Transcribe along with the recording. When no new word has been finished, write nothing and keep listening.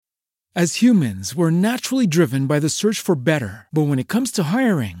As humans, we're naturally driven by the search for better. But when it comes to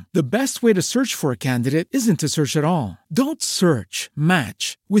hiring, the best way to search for a candidate isn't to search at all. Don't search,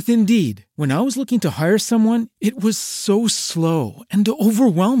 match with Indeed. When I was looking to hire someone, it was so slow and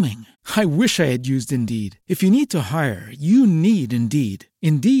overwhelming. I wish I had used Indeed. If you need to hire, you need Indeed.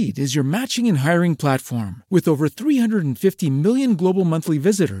 Indeed is your matching and hiring platform with over 350 million global monthly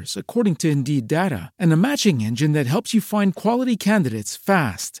visitors, according to Indeed data, and a matching engine that helps you find quality candidates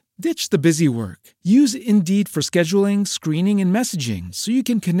fast. Ditch the busy work. Use Indeed for scheduling, screening, and messaging so you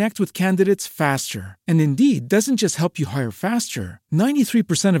can connect with candidates faster. And Indeed doesn't just help you hire faster.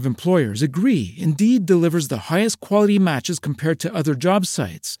 93% of employers agree Indeed delivers the highest quality matches compared to other job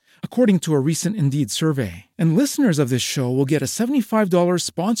sites, according to a recent Indeed survey. And listeners of this show will get a $75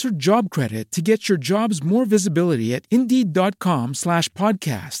 sponsored job credit to get your jobs more visibility at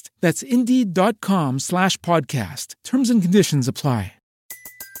Indeed.com/podcast. That's Indeed.com/podcast. Terms and conditions apply.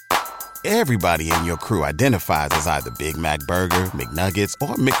 Everybody in your crew identifies as either Big Mac Burger, McNuggets,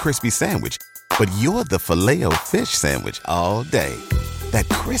 or McCrispy Sandwich. But you're the Filet-O-Fish Sandwich all day. That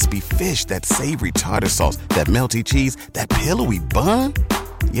crispy fish, that savory tartar sauce, that melty cheese, that pillowy bun.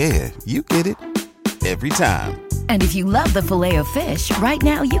 Yeah, you get it. Every time. And if you love the Filet-O-Fish, right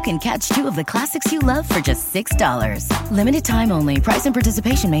now you can catch two of the classics you love for just $6. Limited time only. Price and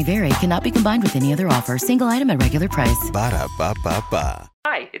participation may vary. Cannot be combined with any other offer. Single item at regular price. Ba-da-ba-ba-ba.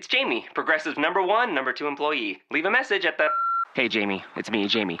 Hi, it's Jamie, Progressive #1, #2 employee. Leave a message at the... Hey, Jamie, it's me,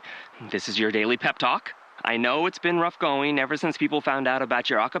 Jamie. This is your daily pep talk. I know it's been rough going ever since people found out about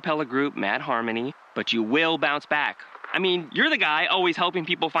your a cappella group, Mad Harmony, but you will bounce back. I mean, you're the guy always helping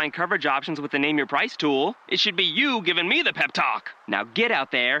people find coverage options with the Name Your Price tool. It should be you giving me the pep talk. Now get out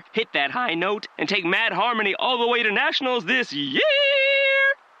there, hit that high note, and take Mad Harmony all the way to nationals this year!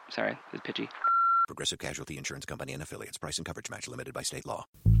 Sorry, it's pitchy. Progressive Casualty Insurance Company and Affiliates. Price and coverage match limited by state law.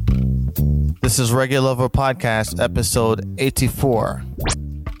 This is Regular Lover Podcast, episode 84.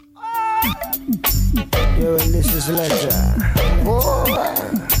 Yo, and this is the letter. Whoa.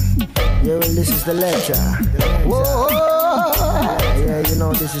 Yo, and this is the letter. Whoa. Yeah, you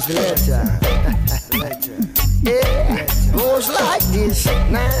know this is the letter. Yeah, goes like this.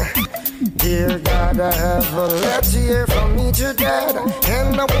 Nah. Dear God, I have a letter here from me to Dad,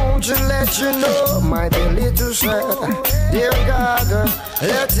 and I want to let you know my dear little sad. Dear God, a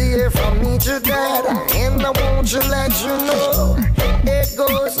letter here from me to Dad, and I want to let you know. It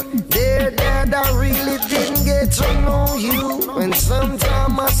goes, dear Dad, I really didn't get to know you, and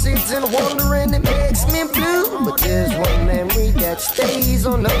sometimes I sit and wonder and it makes me blue. But there's one memory that stays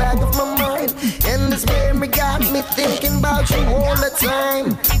on the back of my mind, and this memory got me thinking about you all the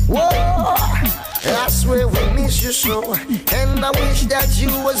time. Whoa! I swear we miss you so, and I wish that you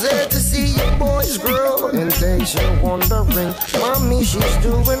was there to see your boys grow. In case you're wondering, mommy, she's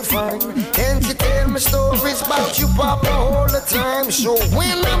doing fine, and she tell me stories about you, papa, all the time. So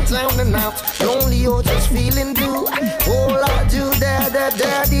when I'm down and out, lonely or just feeling blue, all I do,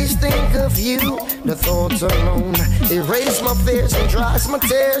 daddies think of you. The thoughts alone erase my fears and dries my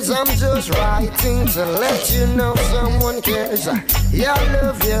tears. I'm just writing to let you know someone cares. Yeah, I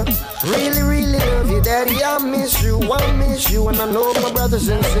love you, really, really love you, Daddy. I miss you, and I know my brothers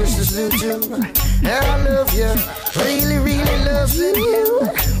and sisters do too. Yeah, I love you, really, really love you.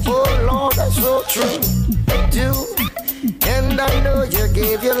 Oh Lord, that's so true, do. And I know you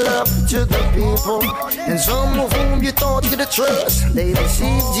gave your love to the people, and some of whom you thought you could trust, they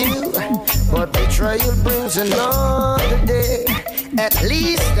deceived you. But betrayal brings another day. At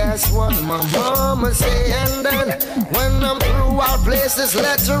least that's what my mama say. And then when I'm through, I'll place this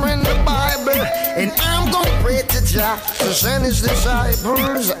letter in the Bible, and I'm gonna pray to Jah to send his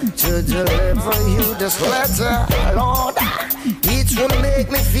disciples to deliver you this letter. Lord, it will make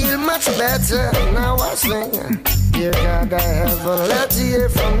me feel much better. Now I sing. Dear God, I have a letter here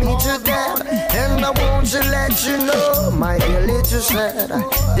from me to Dad, and I want to let you know my dear little sad.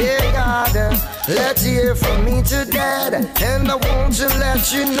 Dear God, a letter here from me to Dad, and I want to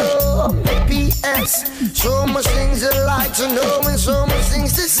let you know. P.S. So much things I'd like to know and so much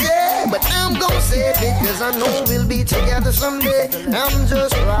things to say, but I'm gonna say it because I know we'll be together someday. I'm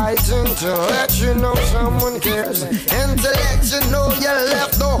just writing to let you know someone cares, and to let you know you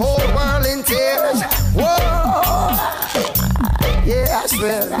left the whole world in tears. Whoa! Yeah, I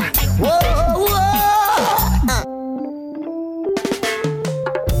swear. Whoa, whoa.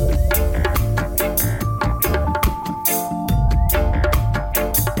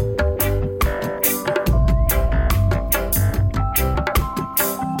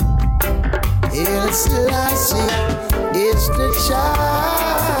 It's Lassie, it's the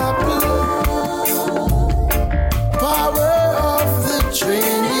chapel, power of the tree.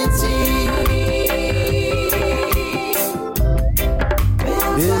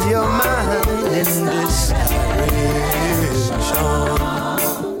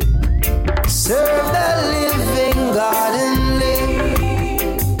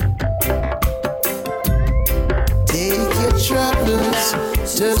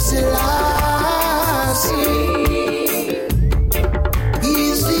 to Selassie.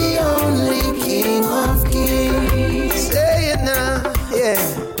 He's the only King of Kings. Say it now, yeah.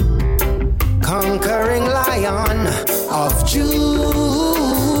 Conquering Lion of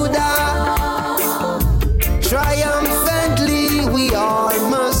Judah. Triumphantly we all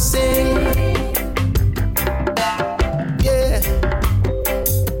must sing. Yeah.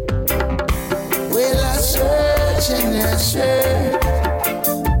 Well, I search and I search.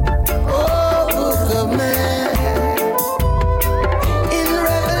 Oh, book of man. In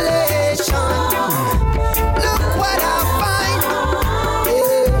Revelation, look what I find.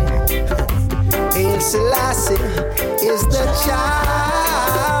 Yeah. Selassie is the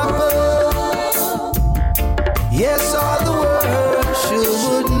child. Yes, all the world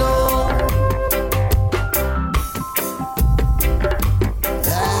should know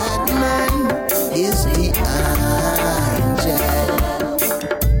that man is the angel,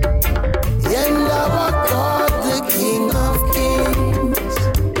 and our God, the King of Kings.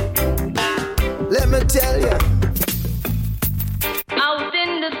 Let me tell you. Out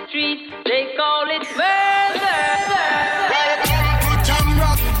in the street, they call it murder. Jam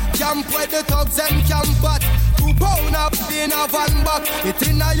rock, camp where the thugs and camp at. 2 pound up in a van back. It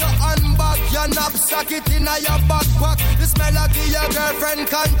in a your handbag, your knapsack, it in a your backpack. This melody your girlfriend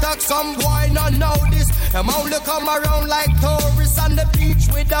contact. Some boy not know this. Them only come around like tourists on the beach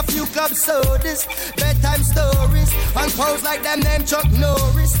with a few club sodas, bedtime stories, and pose like them name Chuck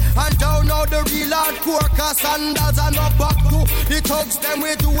Norris. And don't know the real hardcore, cause sandals are not back to. The thugs them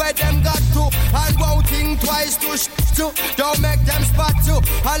way to where them got to. And won't think twice to to. Don't make them spot you,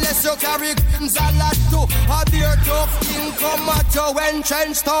 unless you carry guns a lot to. A beer tough king come at you when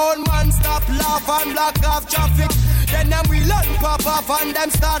trench town man stop laugh and block off traffic. Then them we learn pop off and them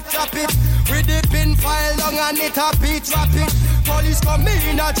start trap it. With the pin file long and it a beat rapid. Police come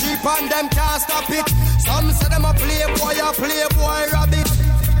in a jeep and them can't stop it. Some say them a playboy rabbit.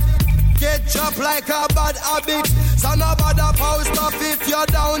 Get chopped like a bad habit. So no bother post up if you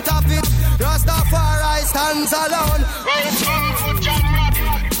don't tap it. Rastafari stands alone.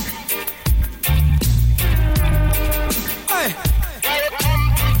 Hey.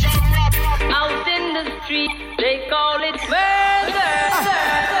 Out in the street, they call it murder.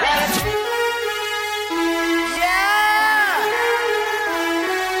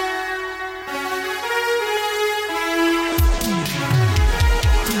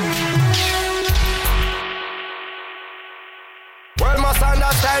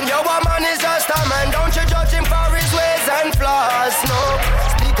 Understand your woman is just a man. Don't you judge him for his ways and flaws. No,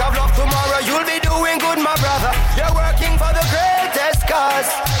 speak of love tomorrow, you'll be doing good, my brother. You're working for the greatest cause.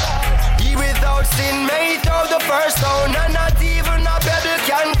 He without sin made throw the first stone, and not even a pebble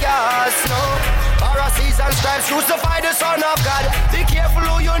can cast. No, Pharisees and scribes crucify the Son of God. Be careful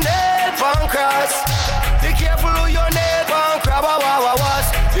who you nail on cross. Be careful who you nail on cross.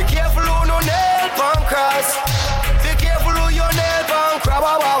 Be careful who no nail on cross. Be careful who you nail on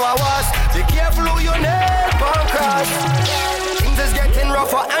cross. Be careful who you nail on cross. Things is getting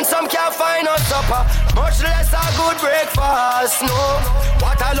rougher and some can't find no supper, much less a good breakfast. No,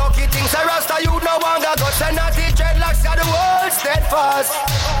 what a lucky thing, say Rasta, you no longer got and not the dreadlocks got the world steadfast.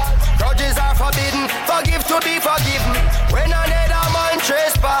 Grudges are forbidden, forgive to be forgiven. When another man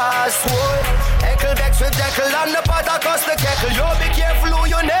trespass, Eckle Dex with Jekyll and the pot across the kettle. You be careful who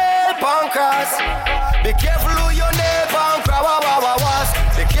you nail on cross. Be careful who you nail on cross.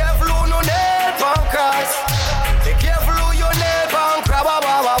 Be careful who no nail on cross. Be careful who you nail on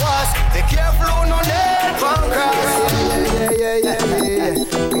cross. Be careful who no nail on cross. Yeah.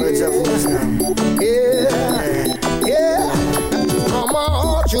 Words of wisdom. Yeah. From my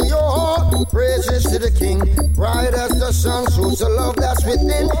heart to your heart, praises to the King. Bright as the sun, shows the love that's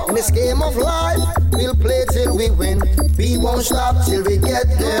within. In this game of life, we'll play till we win. We won't stop till we get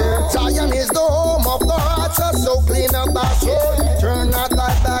there. Zion is the home of the hearts, so clean up our soul. Turn not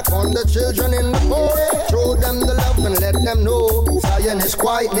thy back on the children in the poor. Show them the love and let them know Zion is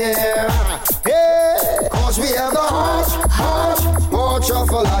quite near. Hey, cause we have the heart of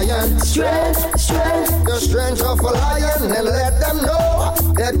a lion. Strength, the strength of a lion. And let them know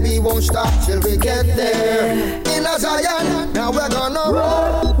that we won't stop till we get there. In a Zion, now we're gonna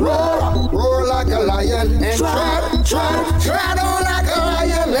roar like a lion. And tread on like a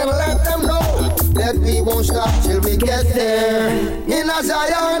lion. And let them know that we won't stop till we get there. In a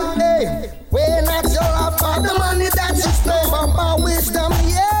Zion, hey, we're not so up for the money that's in store, but our wisdom,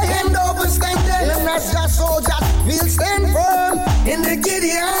 yeah, and overstanding. And as the soldiers, we'll stand firm in the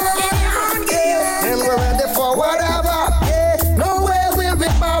Gideon, yeah. And we're ready for whatever, yeah. Nowhere will be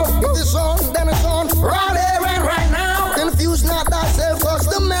bound. If it's on, then it's on, right here and right now. Confuse not thyself, cause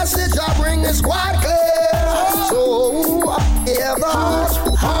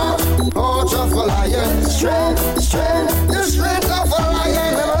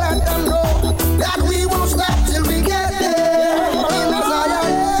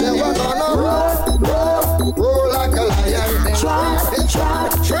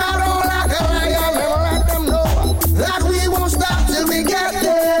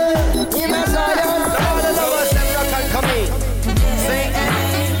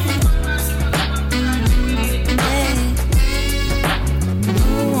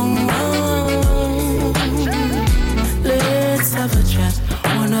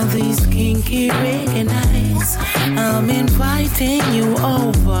these kinky reggae nights, I'm inviting you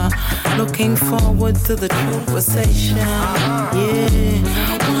over. Looking forward to the true conversation. Yeah,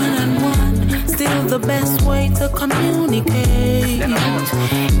 one-on-one, still the best way to communicate.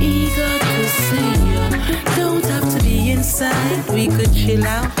 Eager to see you, don't have to be inside. We could chill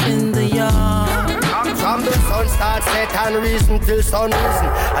out in the yard. From the sun starts set and reason till sun risen.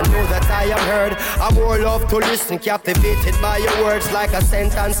 I know that I am heard. I more love to listen. Captivated by your words like a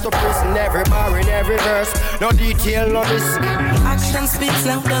sentence to prison. Every bar in every verse, no detail, no missing. Action speaks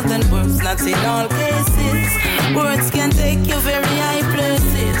louder than words, not in all cases. Words can take you very high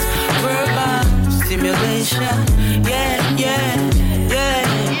places. Verbal stimulation, yeah.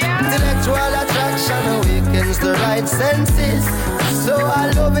 Intellectual attraction awakens the right senses. So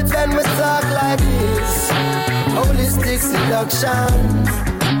I love it when we talk like this. Holistic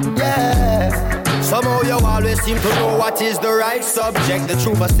seduction, yeah. Somehow you always seem to know what is the right subject. The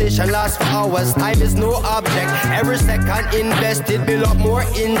true conversation lasts for hours, time is no object. Every second invested build up more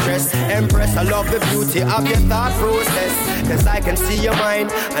interest. Empress, I love the beauty of your thought process. Cause I can see your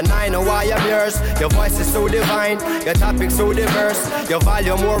mind, and I know why I'm yours. Your voice is so divine, your topic so diverse. Your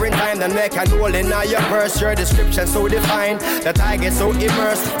value more in time than make an hole in your purse. Your description so defined, that I get so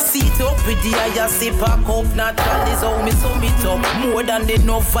immersed. Seat up with the eye, sit back up. Natural is how me sum it up. More than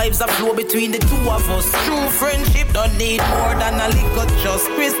enough vibes that flow between the two of us. True friendship don't need more than a little trust.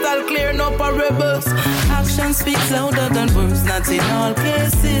 Crystal clear, no parables. Action speaks louder than words, not in all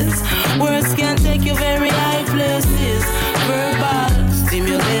cases. Words can take you very high places. Verbal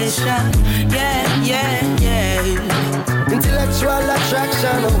stimulation, yeah. Intellectual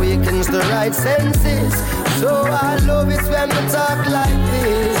attraction awakens the right senses. So I love it when we talk like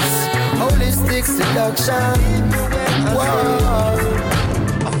this. Holistic seduction, whoa.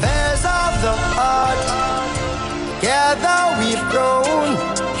 Affairs of the heart, together we've grown.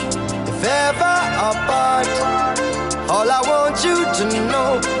 If ever apart, all I want you to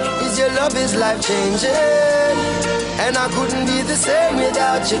know is your love is life-changing. And I couldn't be the same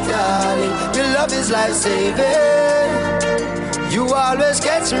without you, darling. Your love is life-saving. You always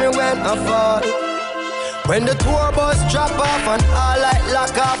catch me when I fall. When the tour bus drop off and all light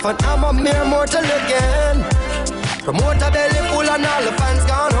lock off, and I'm a mere mortal again. Promoter belly full and all the fans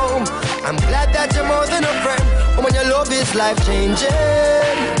gone home. I'm glad that you're more than a friend. And when your love is life-changing,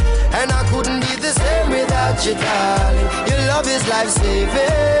 and I couldn't be the same without you, darling. Your love is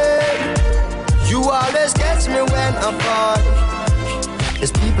life-saving. You always catch me when I fall.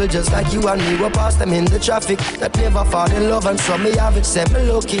 There's people just like you and me, we pass them in the traffic that never fall in love, and some me have it, say me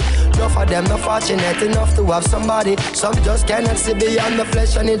lucky. Enough of them not fortunate enough to have somebody. Some just cannot see beyond the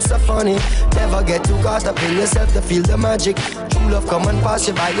flesh, and it's so funny. Never get too caught up in yourself to feel the magic. True love come and pass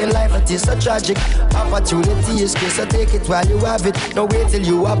you by in life, it is so tragic. Opportunity is scarce, so take it while you have it. No wait till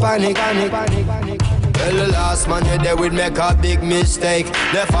you are panic. Well, the last man you there would make a big mistake.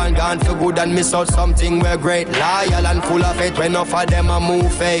 Left and gone for good and miss out something we're great. Loyal and full of faith when enough of them a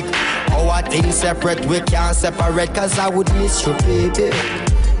move fake. Our things separate, we can't separate. Cause I would miss you, baby,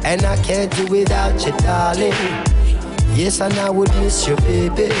 and I can't do without you, darling. Yes, and I would miss you,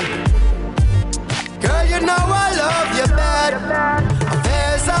 baby. Girl, you know I love you bad.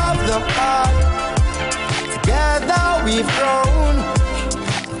 Affairs of the heart, together we've grown.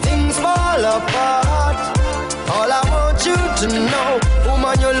 Things fall apart. All I want you to know,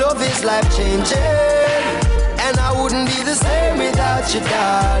 woman, your love is life-changing. And I wouldn't be the same without you,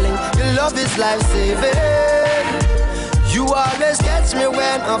 darling. Your love is life-saving. You always catch me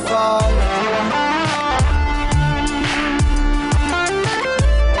when I fall.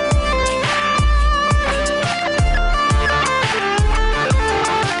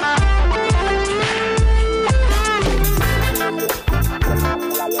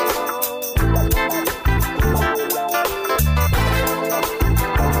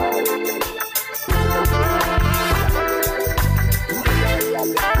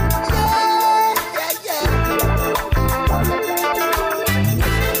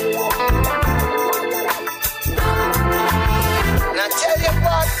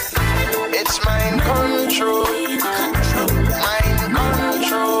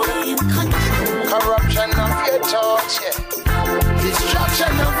 Corruption of your thoughts,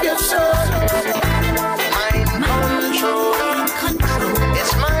 destruction of your soul. Mind control.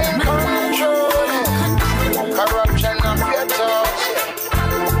 It's mind control. Corruption of your thoughts,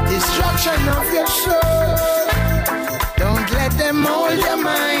 destruction of your soul. Don't let them hold your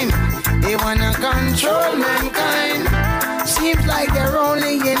mind. They wanna control mankind. Seems like their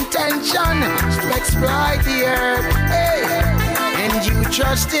only intention is to exploit the earth. Hey. And you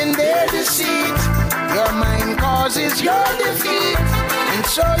trust in their deceit. Your mind causes your defeat. And And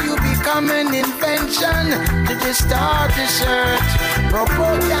so you become an invention to distort the search.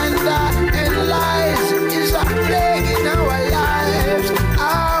 Propaganda and lies is a plague in our lives.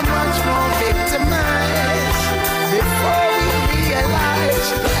 How much more victimized before we realize,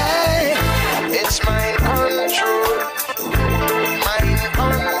 hey, it's mind control,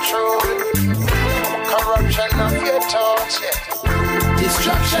 corruption of your thoughts, yeah.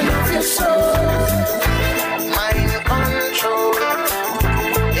 Destruction of your soul, mind control.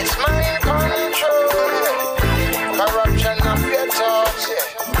 It's mind control, corruption of your thoughts, yeah.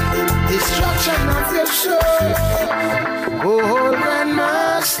 Destruction of your soul. Oh,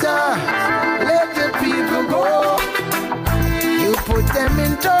 Grandmaster, let the people go. You put them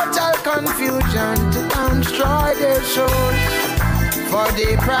in total confusion to destroy their souls. For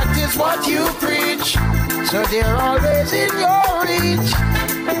they practice what you preach, so they're always in your reach.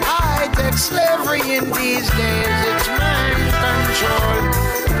 High-tech slavery in these days, it's mind control.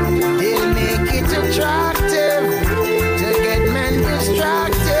 They'll make it attractive to get men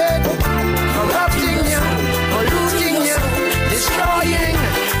distracted, corrupting you, polluting you, destroying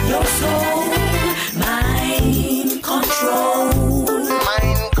your soul. Mind control.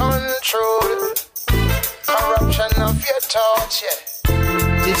 Mind control. Corruption of your thoughts, yeah.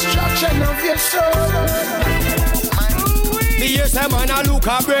 Destruction of your soul. Me hear some man a look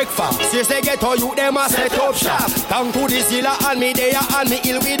a breakfast. Since they get to you, them a set up shop. Thank to the zilla and me there and me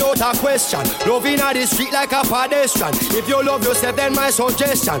ill without a question. Loving at the street like a pedestrian. If you love yourself, then my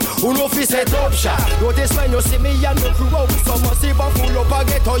suggestion. Who know fi set up shop? Notice when you see me and the crew out with some massive and full up a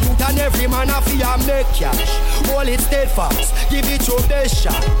get to you, and every man a fi a make cash. Hold it steadfast, give it your best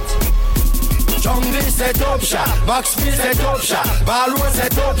shot. Jungle set up shop, Maxfield set up shop, Ballroom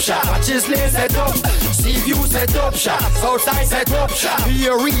set up shop, Chisley set up, Seaview set up shop, Southside set up shop.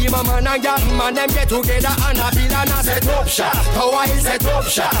 Here we man and young man them get together and a bill and a set up shop. Tower Hill set up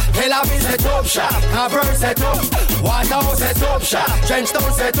shop, Tel Aviv set up shop, Cavern set up, Waterhouse set up shop,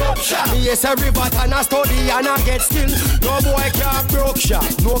 Trenchtown set up shop. Yes, every button a study and a get still. No boy can't broke shop,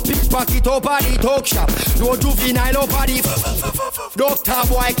 no pickpocket up at the talk shop, no juvenile up at the doctor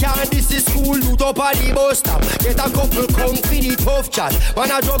boy can't. This is school. Up at the bus stop, get a couple come for the tough chat.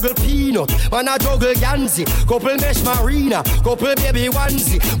 Man a juggle peanut, man a juggle Yanzi, couple mesh marina, couple baby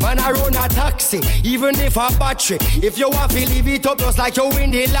onesie. Man a run a taxi, even if a battery. If you want to leave it up just like you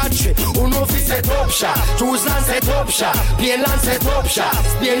win the lottery. Who know fi set up shop, choose land set up shop, Plainland set up shop,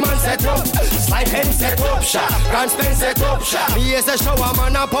 Spain man set up, Slide Hen set up shop, Grand Spain set up shop. Me is a shower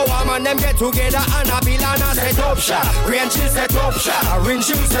man and power man, them get together and a bill and a set up shop. Grand Chill set up shop, Orange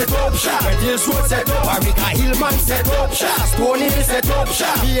Hill set up shop, Red Hills Road set up, America Hillman set up shop, Stone Hill set up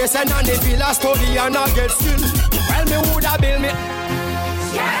shop. Yes, and the villa study and I get still. Well, me woulda build me.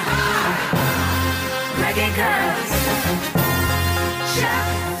 Yeah, reggae girls.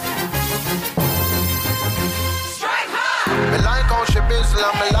 Strike hard. Me like how she bustle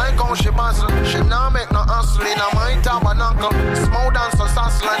and me like how she bustle. She now make no hustle in my tabernacle. Smooth and so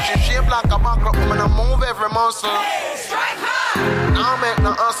sassy and she shaped like a buckle. When I move every muscle. Hey, strike hard. Now make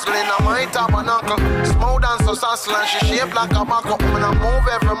no hustle in my tabernacle. Smooth and so sassy and she shaped like a buckle. When I move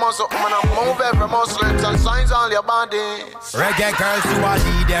every muscle, when I move every muscle, exercise all your body. Reggae girls, you a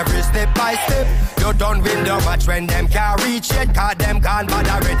lead every step by step. You done win the match when them can't reach it. Cause them gone bad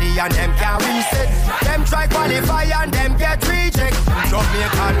already and them can't reset. Them try qualify and them get reject.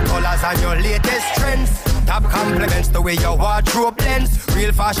 Jamaican colors and your latest trends. Top compliments the way your wardrobe blends.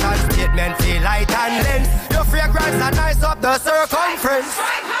 Real fashion statement feel light and lens. Your fragrance are nice up the circumference.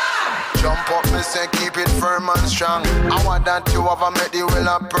 Jump up, me say keep it firm and strong. I want that you ever met the will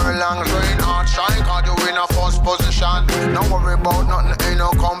of Perlang. Train hard, shine, cause you in a first position. Don't worry about nothing, ain't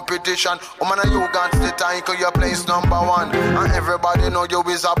no competition. Woman, you got the title, your place number one. And everybody know you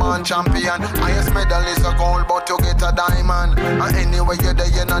is a born champion. Highest medal is a gold, but you get a diamond. And anyway you're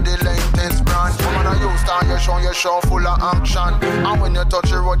there, you're not the latest brand. Woman, you start your show full of action. And when you touch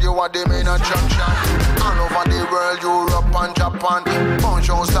the road, you are the main attraction. All over the world, Europe and Japan.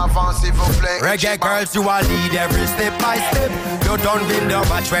 Bonjour, fancy. Reggae girls, you a lead every step by step. You don't win the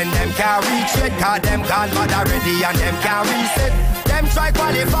match when them can't reach it. Cause them gone bad already and them can't reset. Them try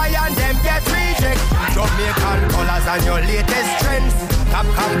qualify and them get reject. Jamaican colors and your latest trends. Top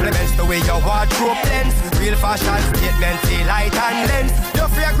compliments the way your wardrobe blends. Real fashion statement feel light and lens.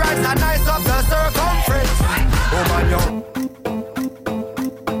 Your fragrance are nice up the circumference. Oh man, yo.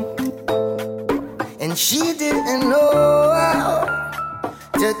 And she didn't know how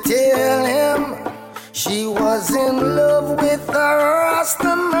to tell him she was in love with a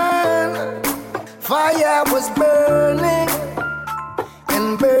Rasta man. Fire was burning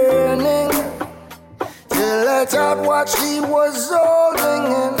and burning till let out what she was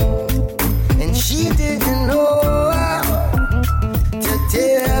holding in, and she didn't know how to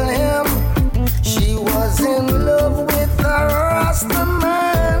tell him she was in love with a Rasta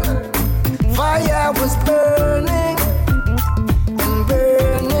man. Fire was burning and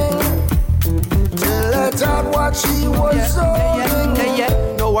burning to let out what she was holding in.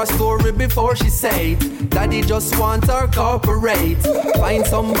 Know her story before she say it. Daddy just want her corporate. Find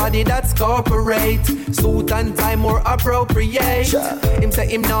somebody that's corporate. Suit and tie more appropriate. Him say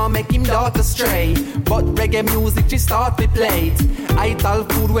him now make him daughter stray. But reggae music she start to play. I tell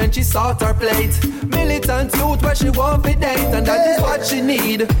food when she start her plate. Militant youth where she want to date. And that is what she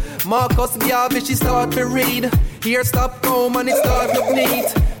need. Marcus Garvey she start to read. Here stop home and it start look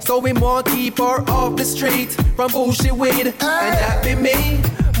neat. So we want keep her off the street from bullshit weed. And that be me.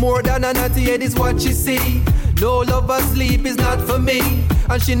 More than a naughty head is what she see. No love or sleep is not for me.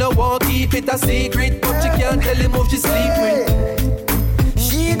 And she no want keep it a secret. But she can't tell him who she sleep with.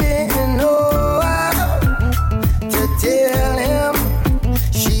 She didn't know how to tell him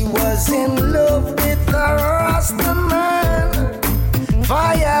she was in love with a Rasta man.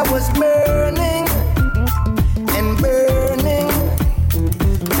 Fire was burning and burning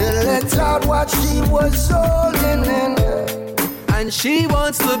to let out what she was holding in. And she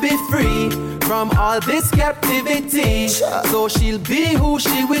wants to be free from all this captivity. So she'll be who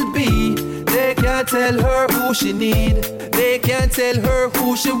she will be. They can't tell her who she need. They can't tell her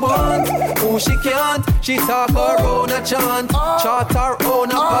who she want, who she can't. She talk her own a chant, chart her own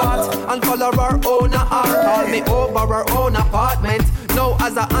a part, and follow her own a heart. Call me over her own apartment. Now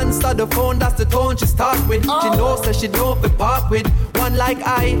as I answer the phone, that's the tone she start with. She knows that she don't be part with one like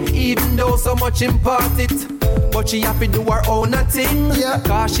I, even though so much impart it. But she have to do her own a thing.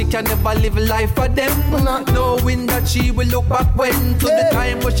 Cause she can never live life for them. Knowing that she will look back when to the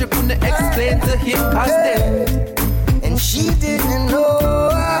time where she couldn't explain to him past them. And she didn't know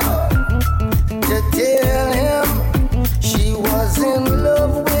how to tell him she was in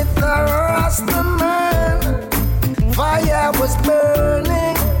love with a Rasta man. Fire was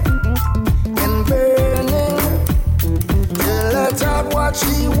burning and burning to let out what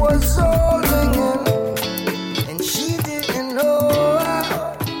she was holding in. She didn't know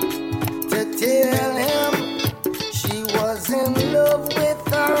how to tell him she was in love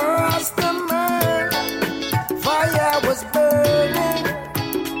with a Rasta man. Fire was burning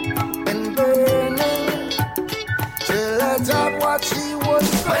and burning to let out what she was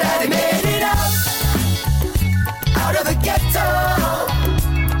burning. But I made it out of the ghetto.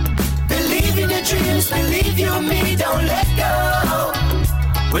 Believe in your dreams, believe you and me, don't let go.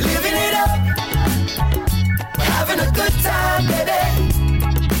 We're living it up. Having a good time, baby.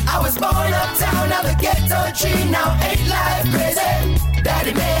 I was born uptown, now the ghetto dream, now ain't life crazy.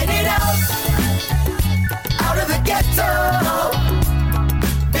 Daddy made it out of the ghetto.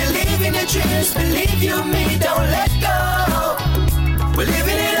 Believe in your dreams, believe you and me, don't let go. We're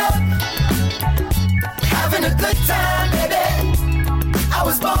living it up, having a good time, baby. I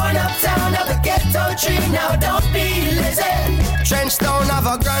was born uptown, now the ghetto dream, now don't be lazy. Trenchtown have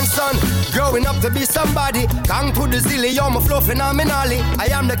a grandson, growing up to be somebody. Gang to the zilly, I'm a flow phenomenally. I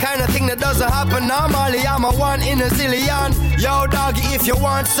am the kind of thing that doesn't happen normally. I'm a one in a zillion. Yo doggy, if you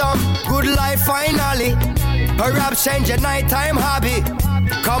want some good life finally, perhaps change your nighttime hobby.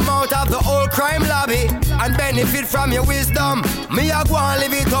 Come out of the old crime lobby and benefit from your wisdom. Me a go and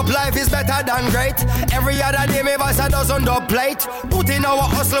live it up, life is better than great. Every other day me voice a dozen dub plate. Put in our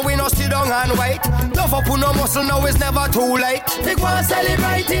hustle, we no sit down and wait. Love up no muscle, now it's never too late. They go and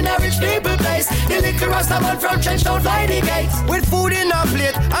celebrate in a rich people place. The liquor Rasta man from Trenchtown fly the gates. With food in a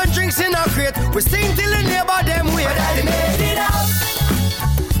plate and drinks in a crate, we sing till the neighbor them wait. But I made it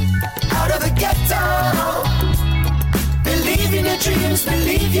out of the ghetto. Believe in your dreams,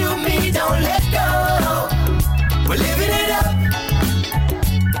 believe you and me, don't let go. We're living it up,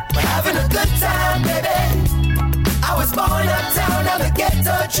 we're having a good time, baby. I was born uptown, now the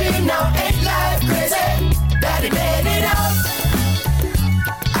ghetto dream, now ain't life crazy. Daddy made it out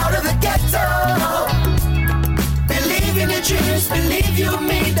of the ghetto. Believe in your dreams, believe you and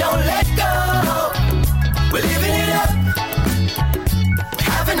me, don't let go. We're living it up, we're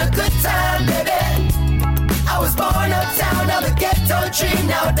having a good time, baby. I was born uptown, now the ghetto dream,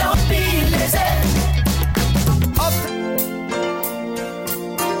 now don't be lazy. Up.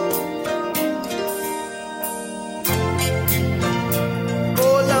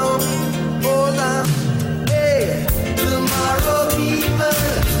 Hold on, hey. Tomorrow people,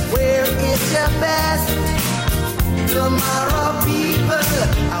 where is your best? Tomorrow people,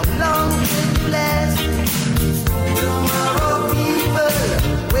 how long will you last? Tomorrow people,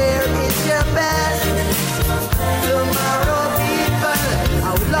 where is your best?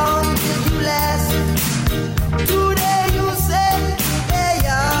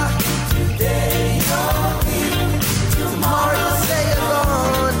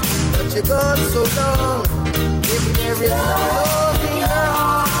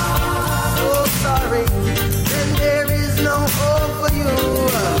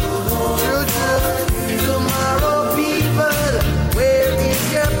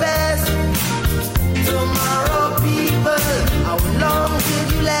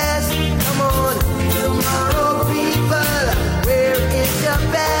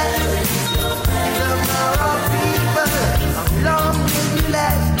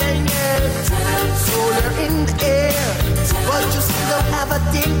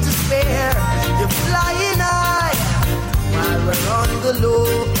 nothing to spare. You're flying high while we're on the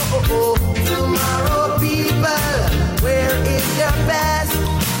low. Tomorrow, people, where is your best?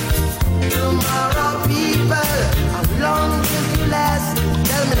 Tomorrow, people, how long will you last?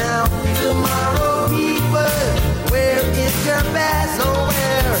 Tell me now. Tomorrow, people, where is your best? Oh,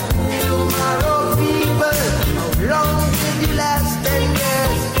 where? Tomorrow, people, how long will you last? 10 years.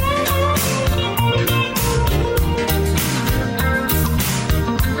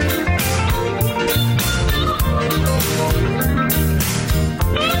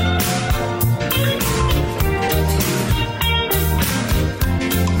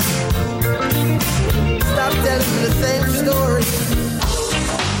 Stop telling the same story.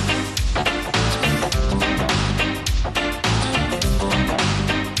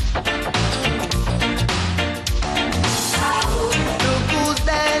 Look who's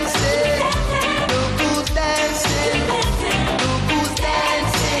dancing. Look who's dancing. Look who's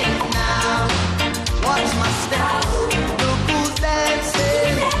dancing now. Watch my step. Look who's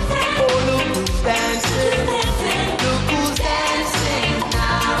dancing. Oh, look who's dancing. Look who's dancing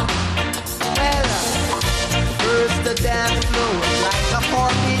now. Well, first the dance floor was like a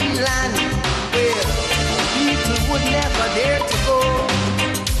forbidden land where people would never dare to go.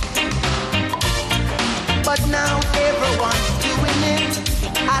 But now everyone's doing it.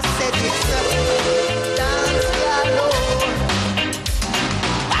 I said it's a dance galore.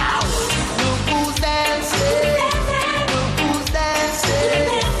 Wow! Look who's dancing. Look who's dancing.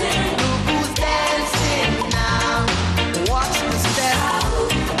 Look who's dancing now. Watch the step.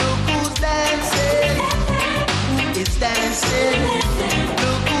 Look who's dancing. Who is dancing?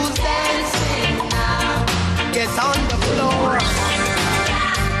 Look who's dancing now. Get on the floor.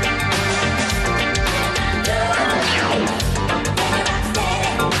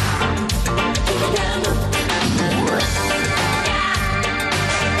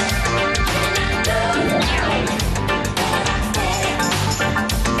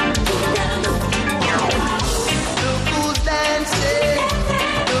 Look who's dancing.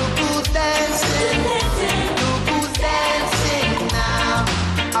 Look who's dancing. Look who's dancing now.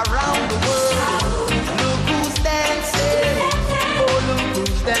 Around the world. Look who's dancing. Oh, look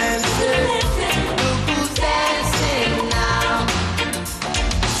who's dancing. Look who's dancing now.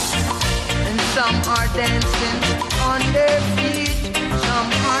 And some are dancing on their feet. Some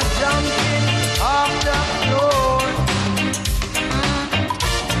are jumping off the floor.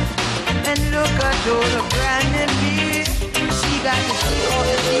 And look at Jola Brandon Lee. She got the key of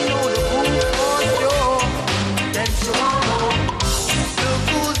the Dino, the boom for Joe. Then she won't go. Look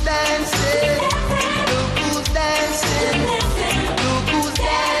who's dancing. Look who's dancing. Look who's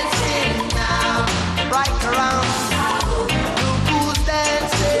dancing now. Right around. Look who's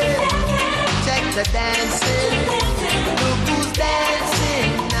dancing. Check the dancing. Look who's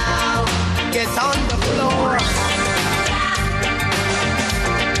dancing now. Get on the floor.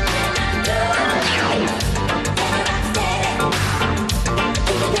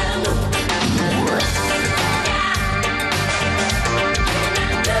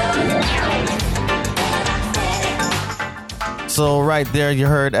 So right there, you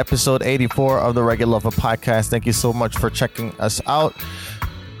heard episode 84 of the Reggae Lover podcast. Thank you so much for checking us out.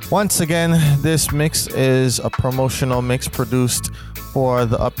 Once again, this mix is a promotional mix produced for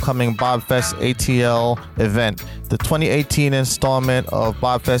the upcoming Bobfest ATL event. The 2018 installment of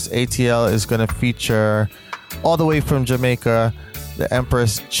Bobfest ATL is going to feature, all the way from Jamaica, the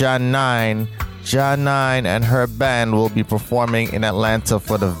Empress Jan 9. Jan 9 and her band will be performing in Atlanta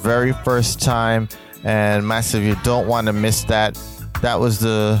for the very first time. And massive, you don't want to miss that. That was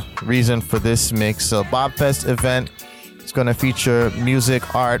the reason for this mix. So Bobfest event is going to feature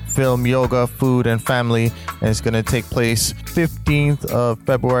music, art, film, yoga, food, and family. And it's going to take place 15th of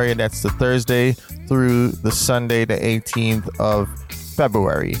February. That's the Thursday through the Sunday, the 18th of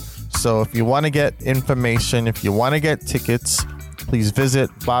February. So if you want to get information, if you want to get tickets, please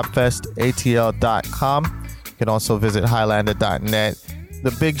visit bobfestatl.com. You can also visit highlander.net. The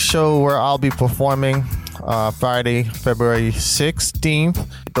big show where I'll be performing Friday, February 16th.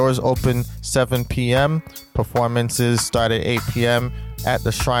 Doors open 7 p.m. Performances start at 8 p.m. at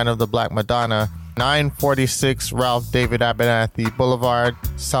the Shrine of the Black Madonna, 946 Ralph David Abernathy Boulevard,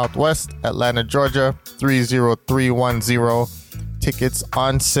 Southwest Atlanta, Georgia, 30310. Tickets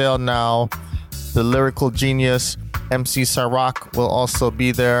on sale now. The lyrical genius MC Sarak will also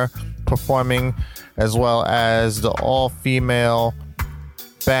be there performing, as well as the all-female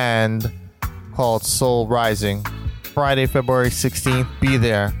band called Soul Rising. Friday, February 16th, be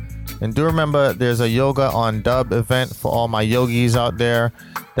there. And do remember, there's a Yoga on Dub event for all my yogis out there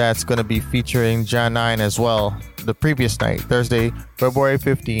that's going to be featuring Jan 9 as well. the previous night, Thursday, February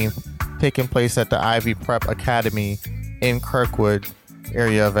 15th, taking place at the Ivy Prep Academy in Kirkwood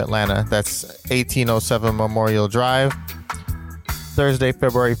area of Atlanta. That's 1807 Memorial Drive. Thursday,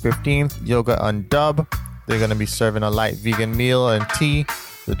 February 15th, Yoga on Dub. They're going to be serving a light vegan meal and tea.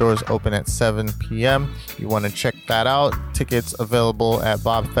 The doors open at 7 p.m. You want to check that out. Tickets available at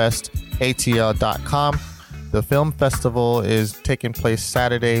bobfestatl.com. The film festival is taking place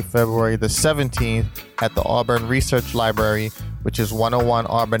Saturday, February the 17th at the Auburn Research Library, which is 101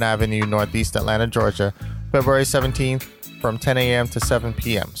 Auburn Avenue, Northeast Atlanta, Georgia. February 17th from 10 a.m. to 7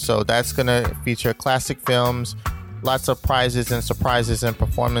 p.m. So that's going to feature classic films, lots of prizes and surprises and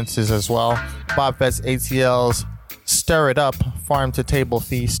performances as well. Bobfest ATL's Stir It Up Farm to Table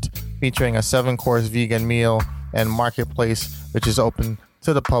Feast, featuring a 7-course vegan meal and marketplace, which is open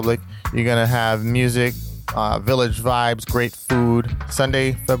to the public. You're going to have music, village vibes, great food.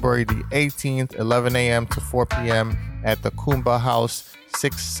 Sunday, February the 18th, 11 a.m. to 4 p.m. at the Kumba House,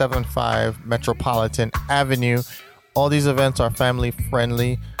 675 Metropolitan Avenue. All these events are family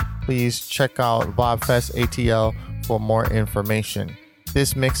friendly. Please check out Bobfest ATL for more information.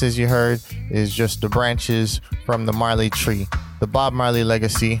 This mix, as you heard, is just the branches from the Marley tree. The Bob Marley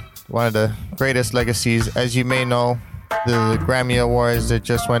legacy, one of the greatest legacies. As you may know, the Grammy Awards that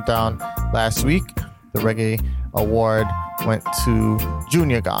just went down last week, the Reggae Award went to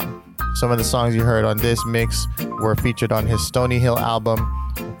Junior Gong. Some of the songs you heard on this mix were featured on his Stony Hill album,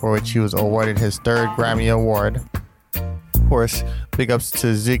 for which he was awarded his 3rd Grammy Award. Of course, big ups to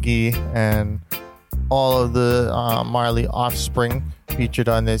Ziggy and all of the Marley offspring featured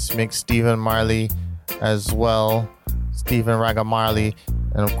on this mix. Stephen Marley as well, Stephen Raga Marley,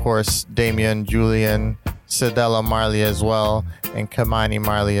 and of course Damian Julian, Cedella Marley as well, and Kamani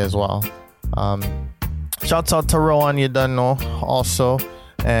Marley as well. Shouts out to Rowan, you done know, also.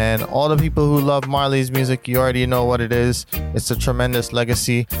 And all the people who love Marley's music, you already know what it is. It's a tremendous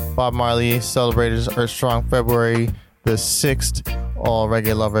legacy. Bob Marley celebrated his Earth Strong February the 6th. All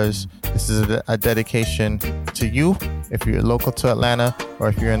reggae lovers, this is a dedication to you. If you're local to Atlanta or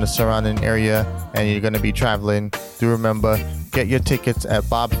if you're in the surrounding area and you're going to be traveling, do remember, get your tickets at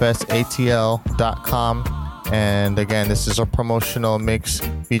bobfestatl.com. And again, this is a promotional mix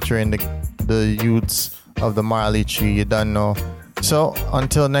featuring the youths of the Marley tree. You done know. So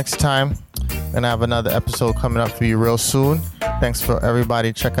until next time, we're gonna have another episode coming up for you real soon. Thanks for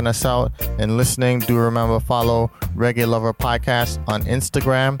everybody checking us out and listening. Do remember, follow Reggae Lover Podcast on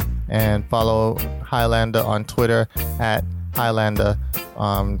Instagram and follow Highlander on Twitter at Highlander.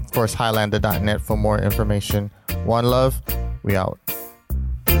 Of course, Highlander.net for more information. One love. We out.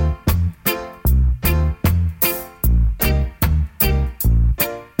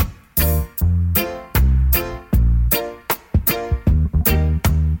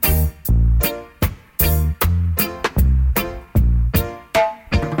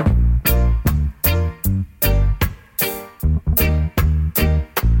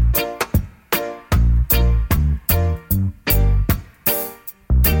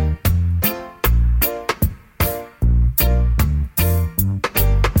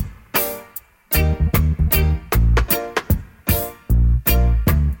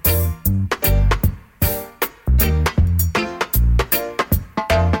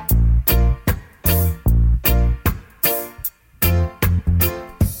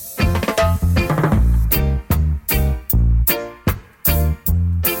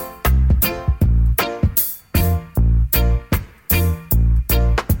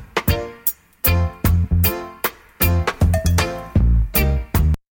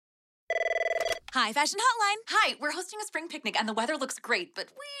 Hi, Fashion Hotline. Hi, we're hosting a spring picnic and the weather looks great, but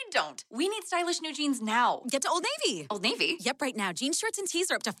we don't. We need stylish new jeans now. Get to Old Navy. Old Navy? Yep, right now. Jeans, shirts, and tees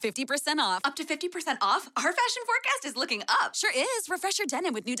are up to 50% off. Up to 50% off? Our fashion forecast is looking up. Sure is. Refresh your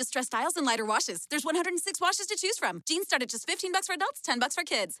denim with new distressed styles and lighter washes. There's 106 washes to choose from. Jeans start at just $15 for adults, $10 for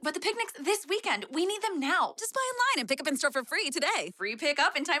kids. But the picnic's this weekend. We need them now. Just buy online and pick up in store for free today. Free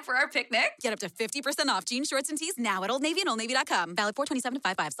pickup in time for our picnic? Get up to 50% off jeans, shorts, and tees now at Old Navy and OldNavy.com. Valid 4/27 to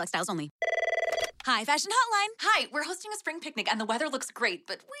 5/5. Select styles only. Hi, Fashion Hotline. Hi, we're hosting a spring picnic and the weather looks great,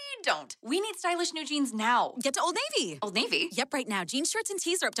 but we don't. We need stylish new jeans now. Get to Old Navy. Old Navy? Yep, right now. Jeans, shirts, and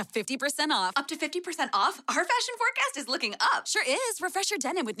tees are up to 50% off. Up to 50% off? Our fashion forecast is looking up. Sure is. Refresh your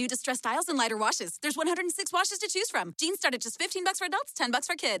denim with new distressed styles and lighter washes. There's 106 washes to choose from. Jeans start at just $15 for adults, $10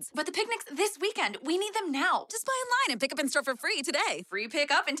 for kids. But the picnic's this weekend. We need them now. Just buy online and pick up in store for free today. Free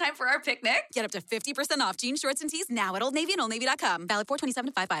pickup in time for our picnic? Get up to 50% off jeans, shorts, and tees now at Old Navy and OldNavy.com. Valid 4/27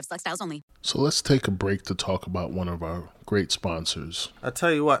 to 5/5. Select styles only. So let's take a break to talk about one of our great sponsors. I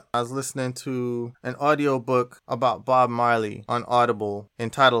tell you what, I was listening to an audiobook about Bob Marley on Audible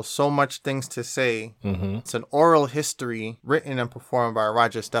entitled So Much Things to Say. Mm-hmm. It's an oral history written and performed by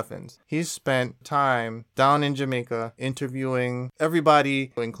Roger Steffens. He's spent time down in Jamaica interviewing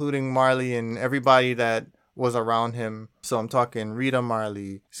everybody, including Marley and everybody that was around him. So I'm talking Rita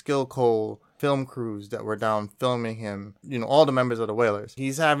Marley, Skill Cole, film crews that were down filming him, all the members of the Wailers.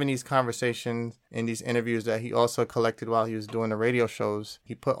 He's having these conversations and these interviews that he also collected while he was doing the radio shows.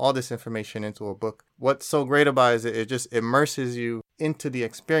 He put all this information into a book. What's so great about it is it just immerses you into the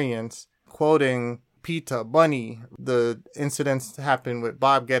experience, quoting Peter, Bunny, the incidents that happened with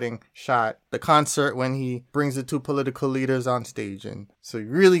Bob getting shot, the concert when he brings the two political leaders on stage. And so you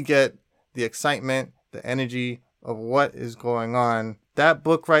really get the excitement, the energy of what is going on. That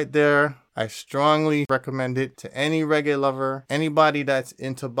book right there, I strongly recommend it to any reggae lover, anybody that's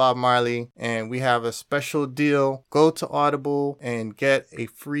into Bob Marley, and we have a special deal. Go to Audible and get a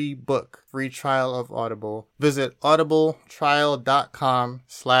free book, free trial of Audible. Visit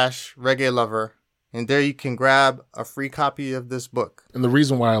audibletrial.com/reggae lover, and there you can grab a free copy of this book. And the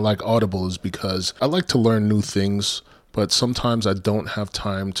reason why I like Audible is because I like to learn new things, but sometimes I don't have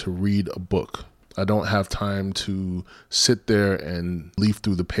time to read a book. I don't have time to sit there and leaf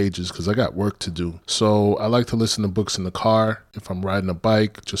through the pages because I got work to do. So I like to listen to books in the car, if I'm riding a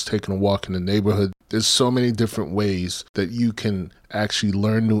bike, just taking a walk in the neighborhood. There's so many different ways that you can actually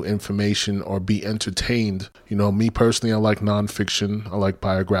learn new information or be entertained. Me personally, I like nonfiction. I like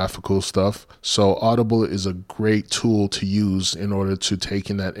biographical stuff. So Audible is a great tool to use in order to take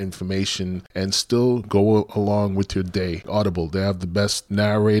in that information and still go along with your day. Audible, they have the best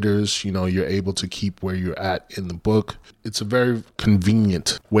narrators. You're able to keep where you're at in the book. It's a very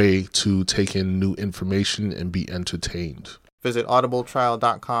convenient way to take in new information and be entertained. Visit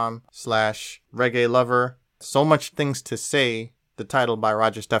audibletrial.com/reggae lover. So Much Things to Say, the title by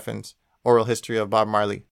Roger Steffens, Oral History of Bob Marley.